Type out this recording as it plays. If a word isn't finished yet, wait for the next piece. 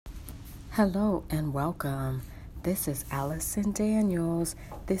Hello and welcome. This is Allison Daniels.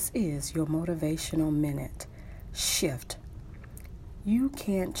 This is your Motivational Minute. Shift. You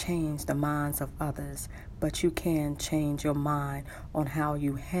can't change the minds of others, but you can change your mind on how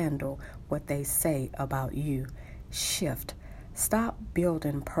you handle what they say about you. Shift. Stop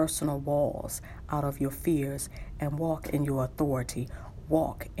building personal walls out of your fears and walk in your authority.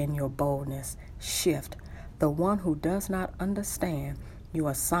 Walk in your boldness. Shift. The one who does not understand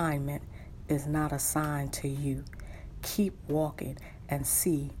your assignment is not assigned to you. Keep walking and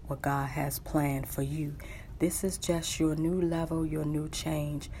see what God has planned for you. This is just your new level, your new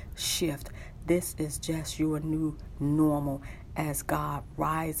change. Shift. This is just your new normal as God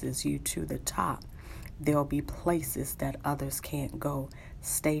rises you to the top. There'll be places that others can't go.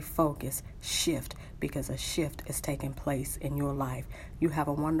 Stay focused. Shift, because a shift is taking place in your life. You have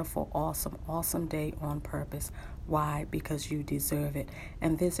a wonderful, awesome day on purpose. Why? Because you deserve it.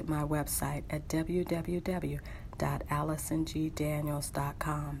 And visit my website at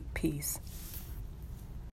www.allisongdaniels.com. Peace.